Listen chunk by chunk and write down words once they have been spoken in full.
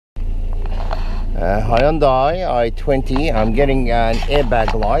Hyundai i20. I'm getting an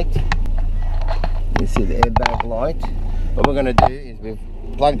airbag light. You see the airbag light. What we're going to do is we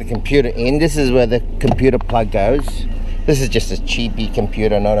plug the computer in. This is where the computer plug goes. This is just a cheapy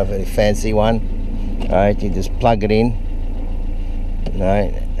computer, not a very fancy one. Alright, you just plug it in.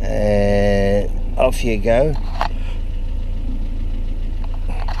 Right, and off you go.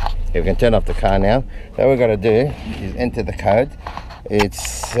 We can turn off the car now. What we're going to do is enter the code.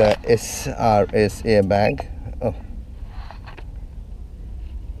 It's SRS airbag. Oh.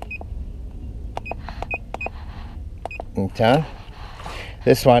 Okay.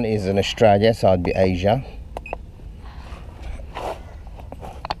 This one is in Australia, so it'd be Asia.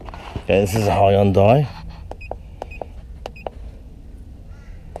 Okay, this is a Hyundai.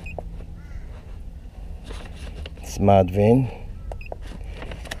 Smart VIN.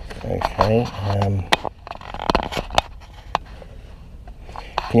 Okay.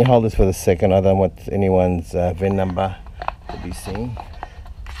 Can you hold this for a second? I don't want anyone's VIN number to be seen.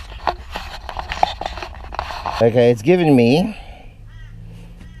 Okay, it's given me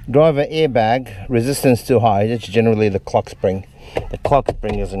driver airbag, resistance too high. That's generally the clock spring. The clock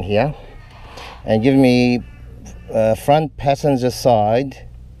spring isn't here. And give me front passenger side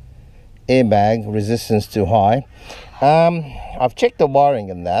airbag, resistance too high. I've checked the wiring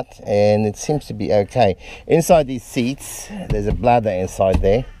in that and it seems to be okay. Inside these seats there's a bladder inside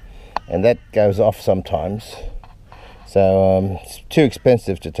there, and that goes off sometimes. So it's too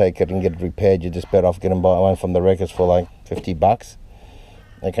expensive to take it and get it repaired. You're just better off getting buy one from the wreckers for like 50 bucks.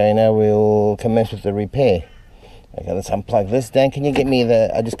 Okay, now we'll commence with the repair. Okay, let's unplug this. Dan, can you get me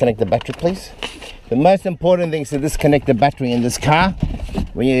the, disconnect the battery, please? The most important thing is to disconnect the battery in this car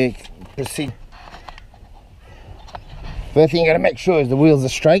when you proceed. First thing you gotta make sure is the wheels are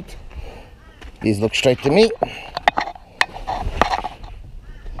straight. These look straight to me.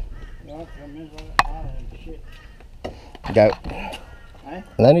 Go.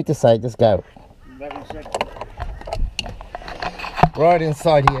 No need to say, just go. Right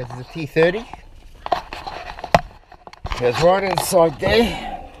inside here is a T30. It's right inside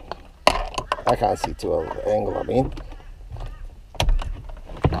there. I can't see too well the angle I'm in.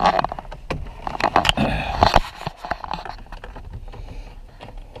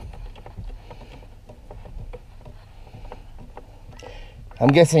 I'm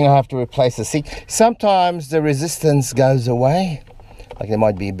guessing I have to replace the seat. Sometimes the resistance goes away, like there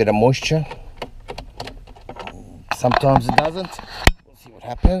might be a bit of moisture. Sometimes it doesn't. We'll see what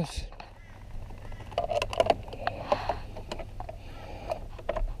happens.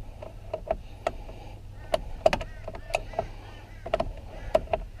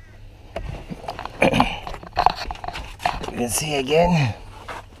 You can see again.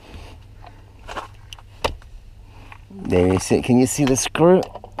 There you see. Can you see the screw?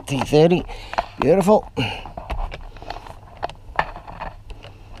 T30. Beautiful.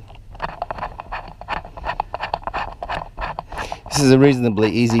 This is a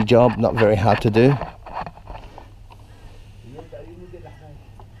reasonably easy job, not very hard to do.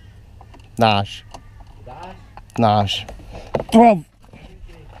 Nash. Nash. 12.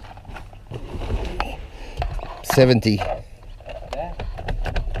 70.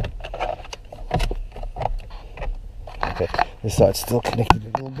 Okay, this side's still connected a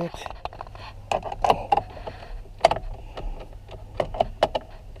little bit.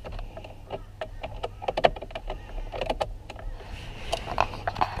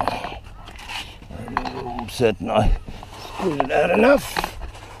 I'm certain I screwed it out enough.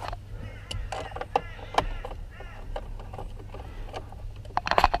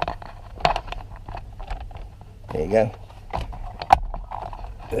 There you go.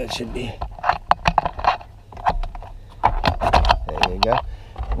 That should be. There you go.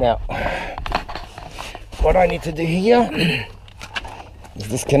 Now, what I need to do here is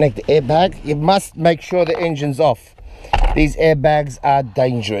disconnect the airbag. You must make sure the engine's off. These airbags are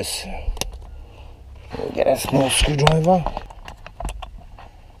dangerous. We'll get a small screwdriver.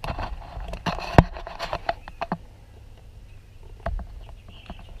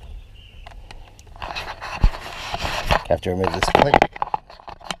 Have to remove this clip.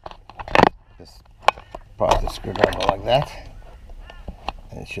 Just pry the screwdriver like that,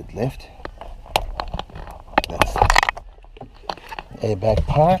 and it should lift. That's the airbag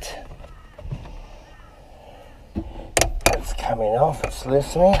part. It's coming off. It's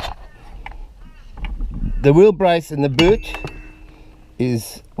loosening. The wheel brace in the boot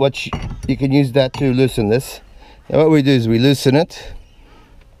is what you can use that to loosen this. Now what we do is we loosen it,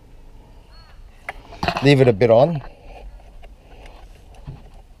 leave it a bit on.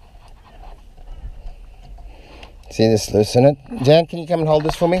 See this, loosen it. Jan, can you come and hold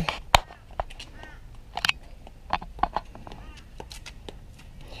this for me?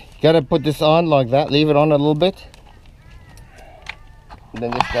 Gotta put this on like that, leave it on a little bit. And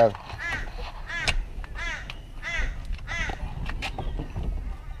then just go.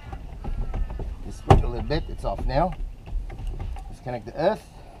 Just switch a little bit, it's off now. Disconnect the earth.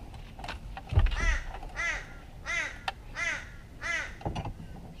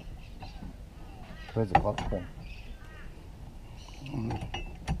 Where's the clock spring?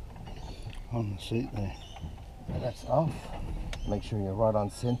 On the seat there. Now that's off. Make sure you're right on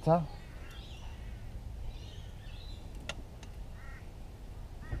center.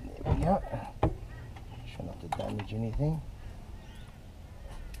 There we go. Try not to damage anything.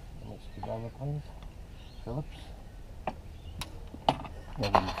 Let's screwdriver, please. Phillips.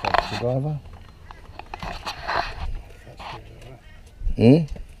 Maybe the front screwdriver.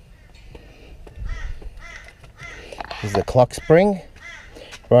 This is the clock spring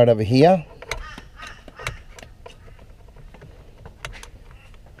right over here.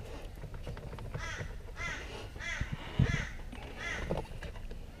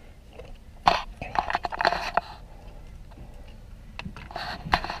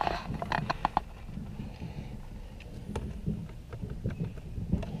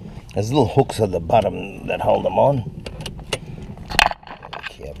 There's little hooks at the bottom that hold them on.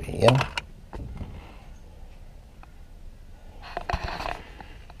 Okay, over here.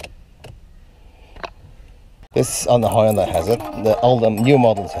 This on the Hyundai has it. The older, new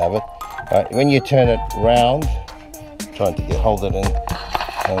models have it. Right, when you turn it round, trying to hold it in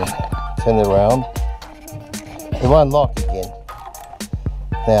and turn it around, it won't lock again.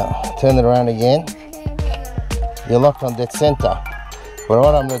 Now turn it around again. You're locked on dead center. But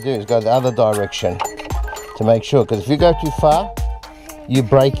what I'm going to do is go the other direction to make sure, because if you go too far, you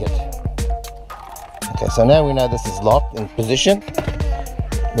break it. Okay, so now we know this is locked in position.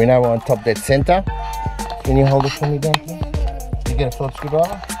 We know we're on top dead center. Can you hold it for me, Dan, please? You get a Phillips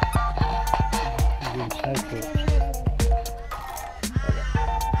screwdriver?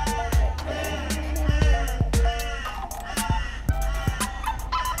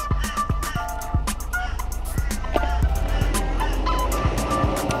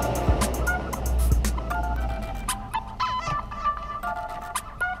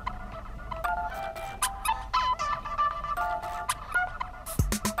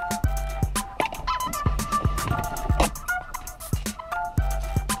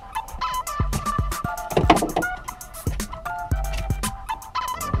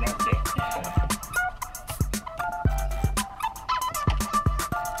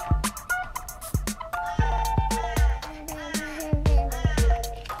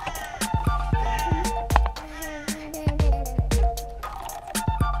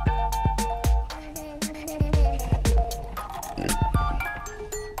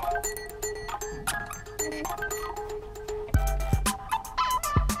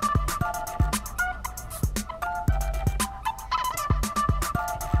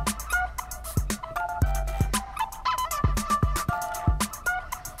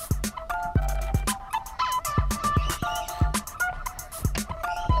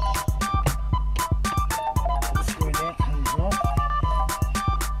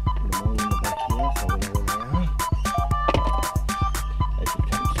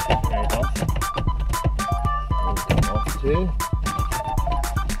 Too.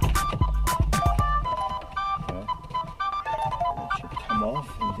 That should come off.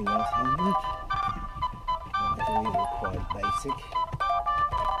 Anything else needed? These are quite basic.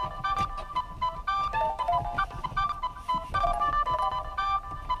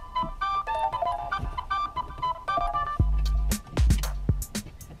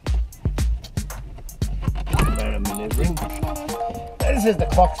 Motor maneuvering. This is the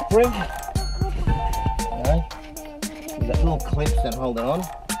clock spring. Got little clips that hold it on.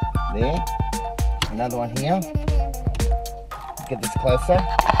 There. Another one here. Get this closer.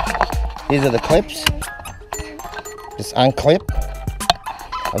 These are the clips. Just unclip.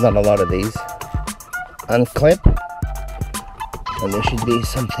 I've done a lot of these. Unclip. And there should be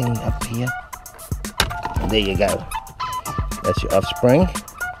something up here. And there you go. That's your offspring.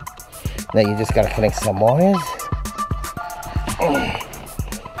 Now you just got to connect some wires.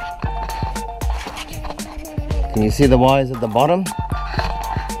 Can you see the wires at the bottom?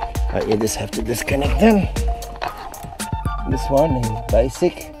 Right, you just have to disconnect them. This one is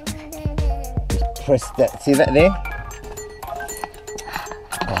basic. Just press that. See that there?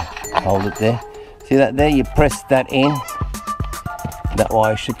 Oh, hold it there. See that there? You press that in. That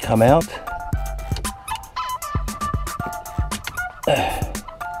wire should come out.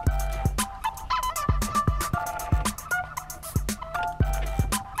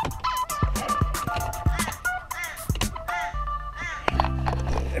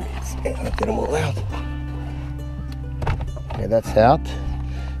 Let me Get them all out. Okay, that's out.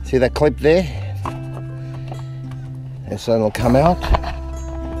 See that clip there? This one will come out.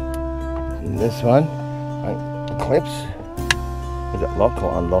 And this one clips. Is it lock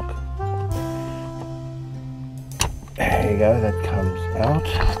or unlock? There you go, that comes out.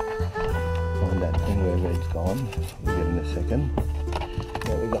 Find that thing where it's gone. We'll get in a second.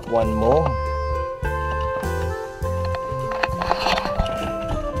 Now we got one more.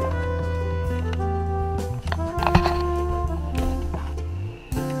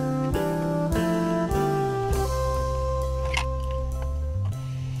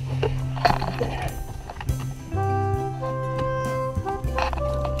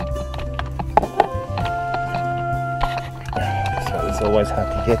 It's always hard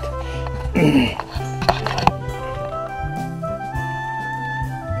to get.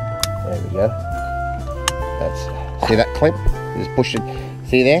 There we go. That's, see that clip? Just push it.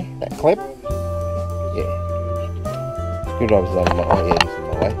 See there? That clip? Yeah. Screwdriver's not in my way. Oh yeah, it's in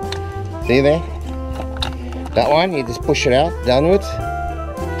my way. See there? That one, you just push it out downwards.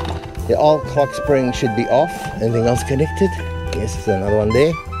 The old clock spring should be off. Anything else connected? Yes, there's another one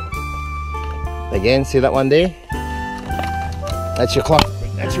there. Again, see that one there? That's your clock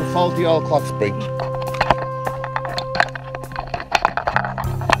spring. That's your faulty old clock spring.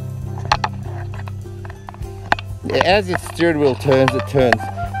 As its steering wheel turns, it turns.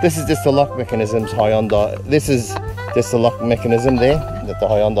 This is just the lock mechanisms Hyundai. This is just the lock mechanism there that the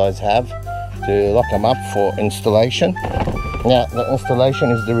Hyundais have to lock them up for installation. Now the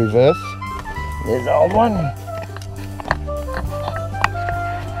installation is the reverse. There's the old one.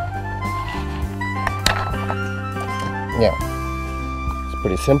 Yeah.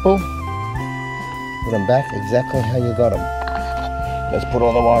 Pretty simple. Put them back exactly how you got them. Let's put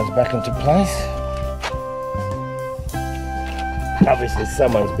all the wires back into place. Obviously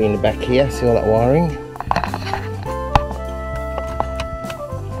someone's been back here. See all that wiring?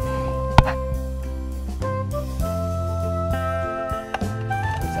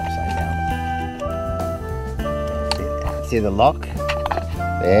 It's upside down. See the lock?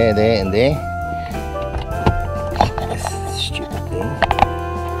 There, there, and there.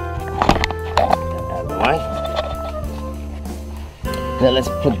 Now let's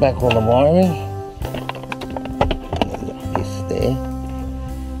put back all the wiring. This there.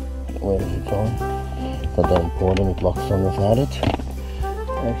 Where is it gone? Not that important, it locks on without it.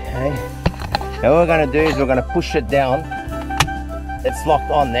 Okay. Now what we're going to do is we're going to push it down. It's locked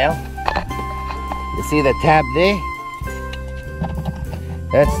on now. You see the tab there?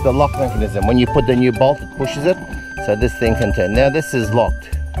 That's the lock mechanism. When you put the new bolt, it pushes it. So this thing can turn. Now this is locked.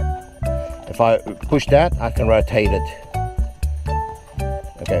 If I push that, I can rotate it.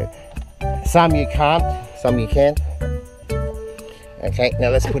 Okay, some you can't, some you can. Okay, now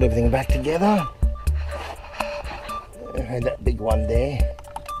let's put everything back together. Okay, that big one there,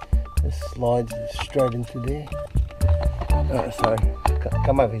 this slides straight into there. Oh, sorry,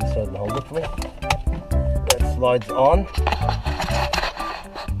 come over inside and hold it for me. That slides on.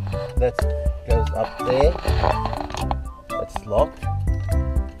 That goes up there. That's locked.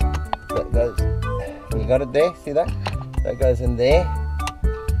 That goes, you got it there, see that? That goes in there.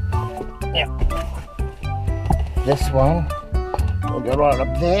 Yeah. This one will go right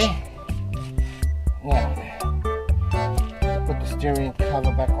up there. Now, put the steering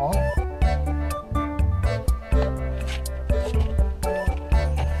cover back on.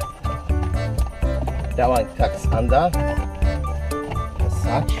 That one tucks under, as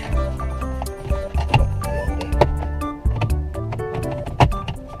such.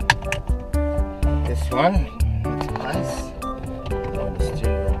 This one, it's nice. On the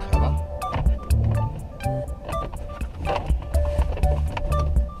steering cover.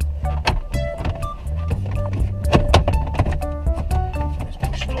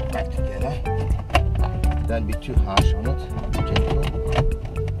 Don't be too harsh on it, gentle.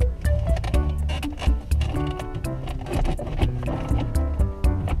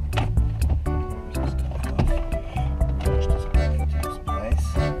 Just push this back into its place.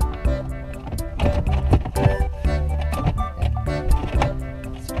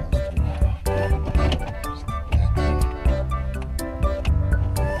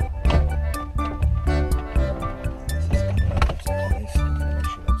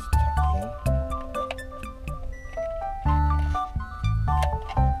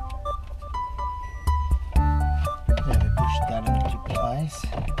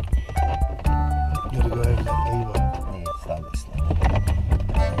 Gotta go over that lever. Yeah, slowly, slowly.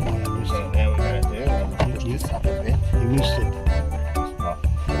 No, you missed it. Now we're going to do is lift this up a bit. You missed it. Right.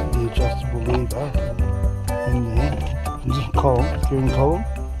 The adjustable lever in there. This column, steering column.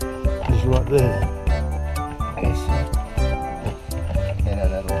 You holes right there. Yes. Yeah, no,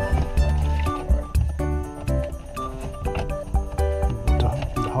 that'll.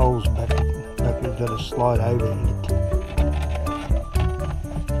 The holes back we've got to slide over it.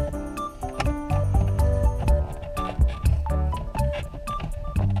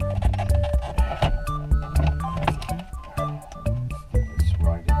 It's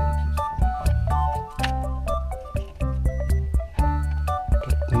right again.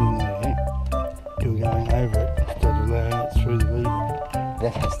 You're going over it instead of laying it through the lever.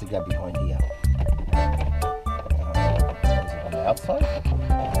 That has to go behind here. Is it on the outside? I'm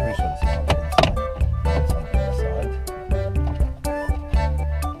pretty sure this is on the inside. It's on the inside.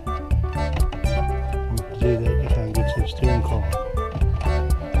 To do that, you can't get to the steering column.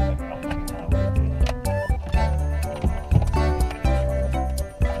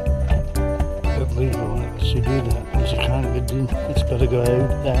 That lever won't let you do that because you can't get in. It's got to go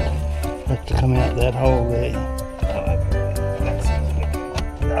out that. Have to come out that hole there. That's easy.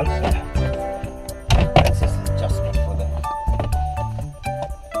 That's just an adjustment for the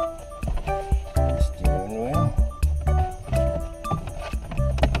steering wheel.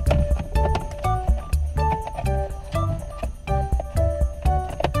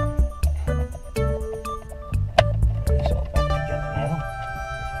 It's all back together now.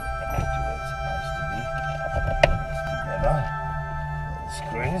 Let's put it back to where it's supposed to be. It's together. The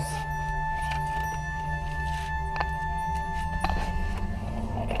screws.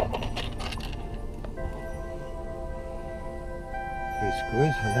 Three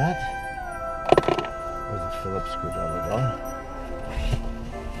screws for that. There's a Phillips screwdriver gone.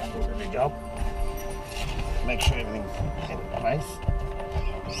 There we go. Make sure everything's in place.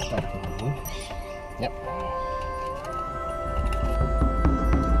 Stuck in the wood. Yep.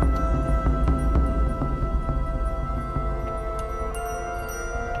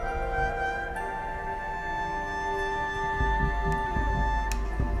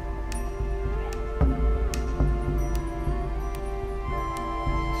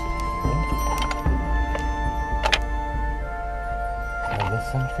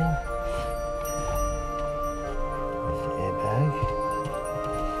 Something. There's the airbag.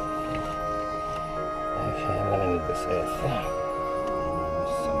 Okay, I'm gonna need this earth.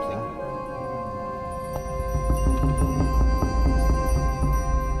 Something.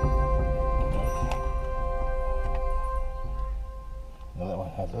 No, that one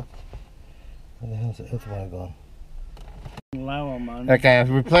has it. Where the hell's the earth wire gone? Lower, man. Okay, I've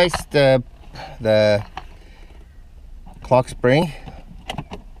replaced the clock spring.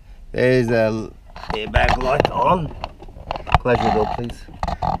 There's a airbag light on. Close your door, please.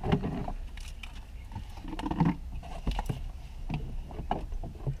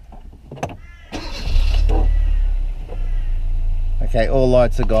 Okay, all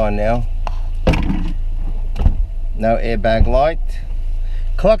lights are gone now. No airbag light.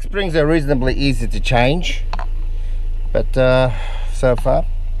 Clock springs are reasonably easy to change, but so far.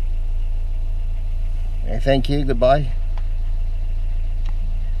 Okay, thank you, goodbye.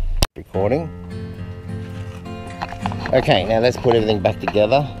 Recording. Okay, now let's put everything back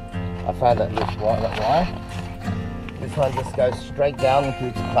together. I found that loose wire. This one just goes straight down into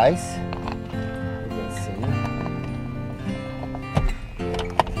its place. You can see.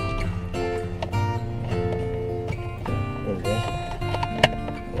 There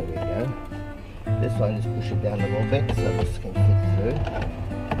we go. This one just push it down a little bit so this can fit through.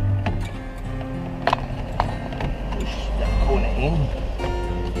 Push that corner in.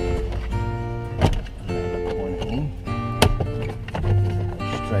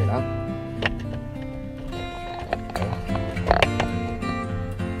 Straight up.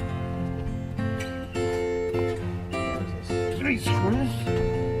 There's 3 screws.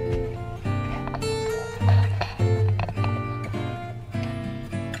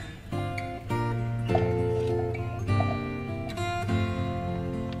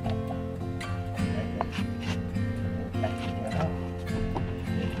 Back together.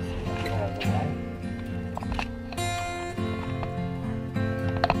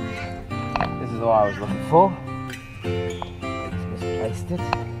 This is what I was looking for. Just misplaced it.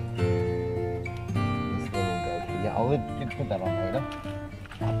 This one will go here. I'll put that on later.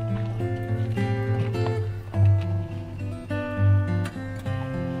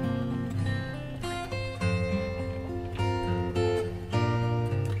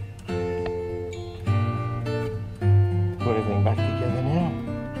 Put everything back together now.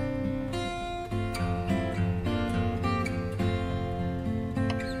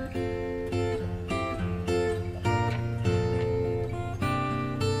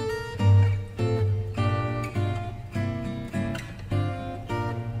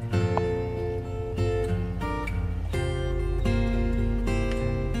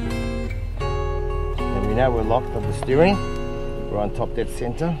 now we're locked on the steering. We're on top dead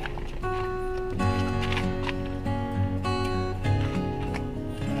center.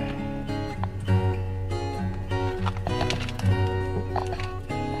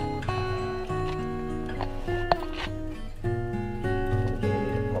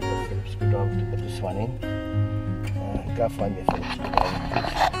 To put this one in. Go find me a Phillips screwdriver.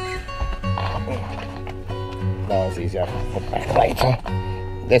 That was easier. I'll put back later.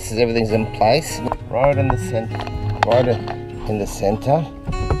 This is everything's in place. Right in the center. Right in the center.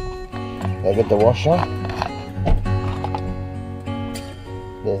 They got the washer.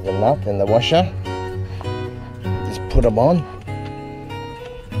 There's the nut and the washer. Just put them on.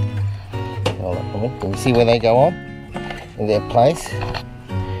 Can you see where they go on? In their place.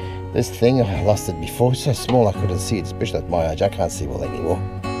 This thing, I lost it before, it's so small I couldn't see it, especially at my age, I can't see well anymore.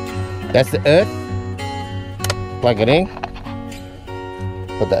 That's the earth. Plug it in.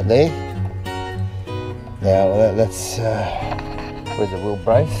 Put that there. Now that's, where's the wheel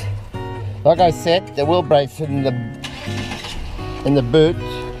brace? Like I said, the wheel brace in the boot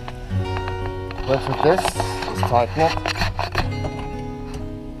works with this. Just tighten it.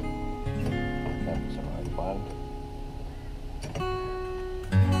 That's the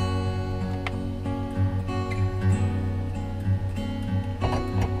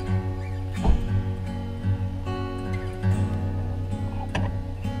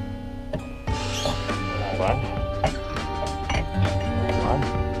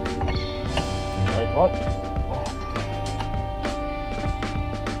right one.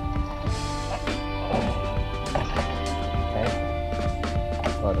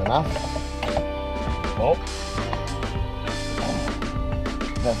 Not enough. Oh.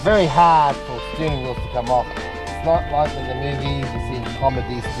 They're very hard for steering wheels to come off. It's not like in the movies you see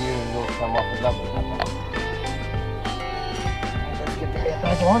comedy steering wheels come off. It doesn't happen. Let's get the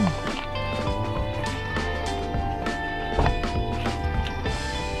airbag on.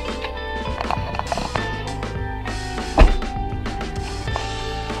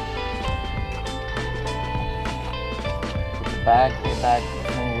 Bag, the bag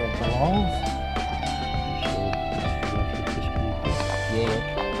where it belongs. Yeah,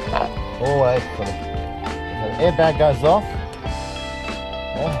 always put it. If an airbag goes off,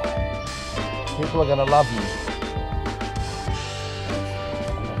 people are going to love you.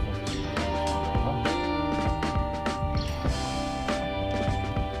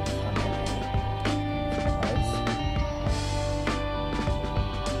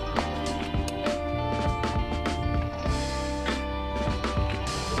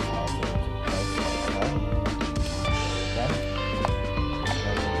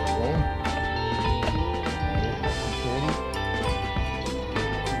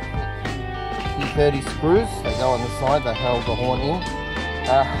 .30 screws, they go on the side, they hold the horn in.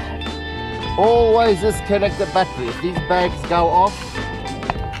 Always disconnect the battery. If these bags go off,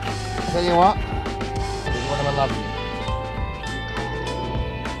 tell you what, we're going to love you.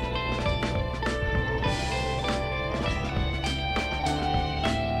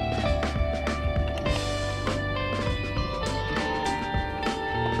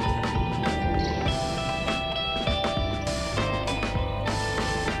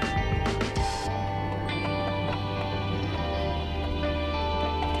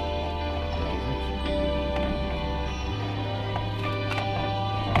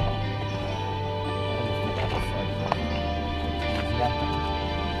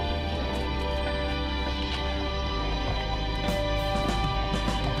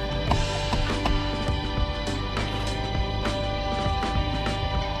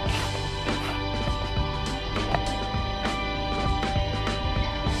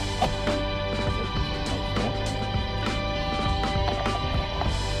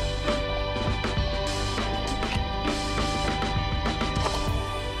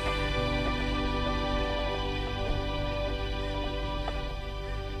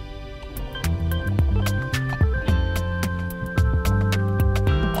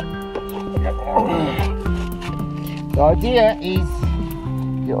 The idea is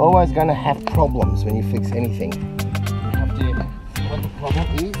you're always going to have problems when you fix anything. You have to see what the problem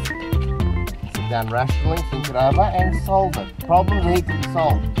is, sit down rationally, think it over and solve it. Problems need to be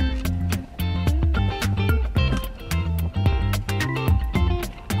solved.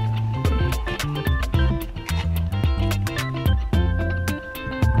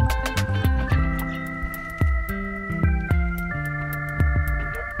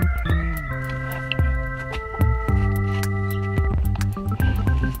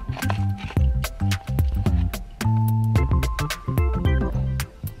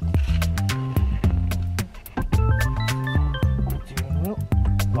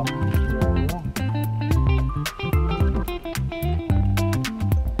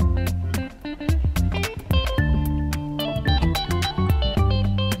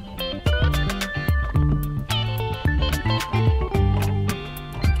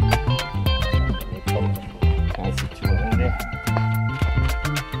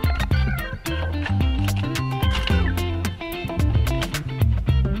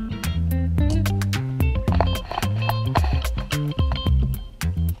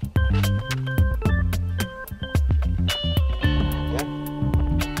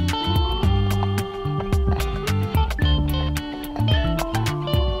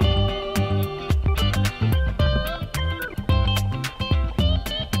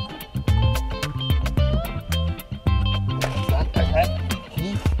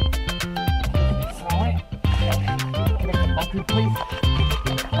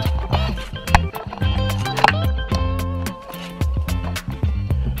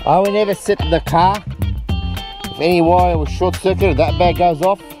 I would never sit in the car. If any wire was short circuited, that bag goes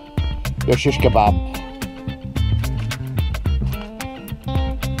off, your shish kebab.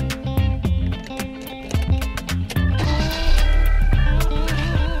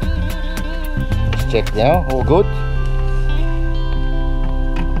 Let's check now, all good.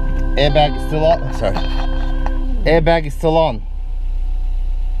 Airbag is still on, sorry. Airbag is still on.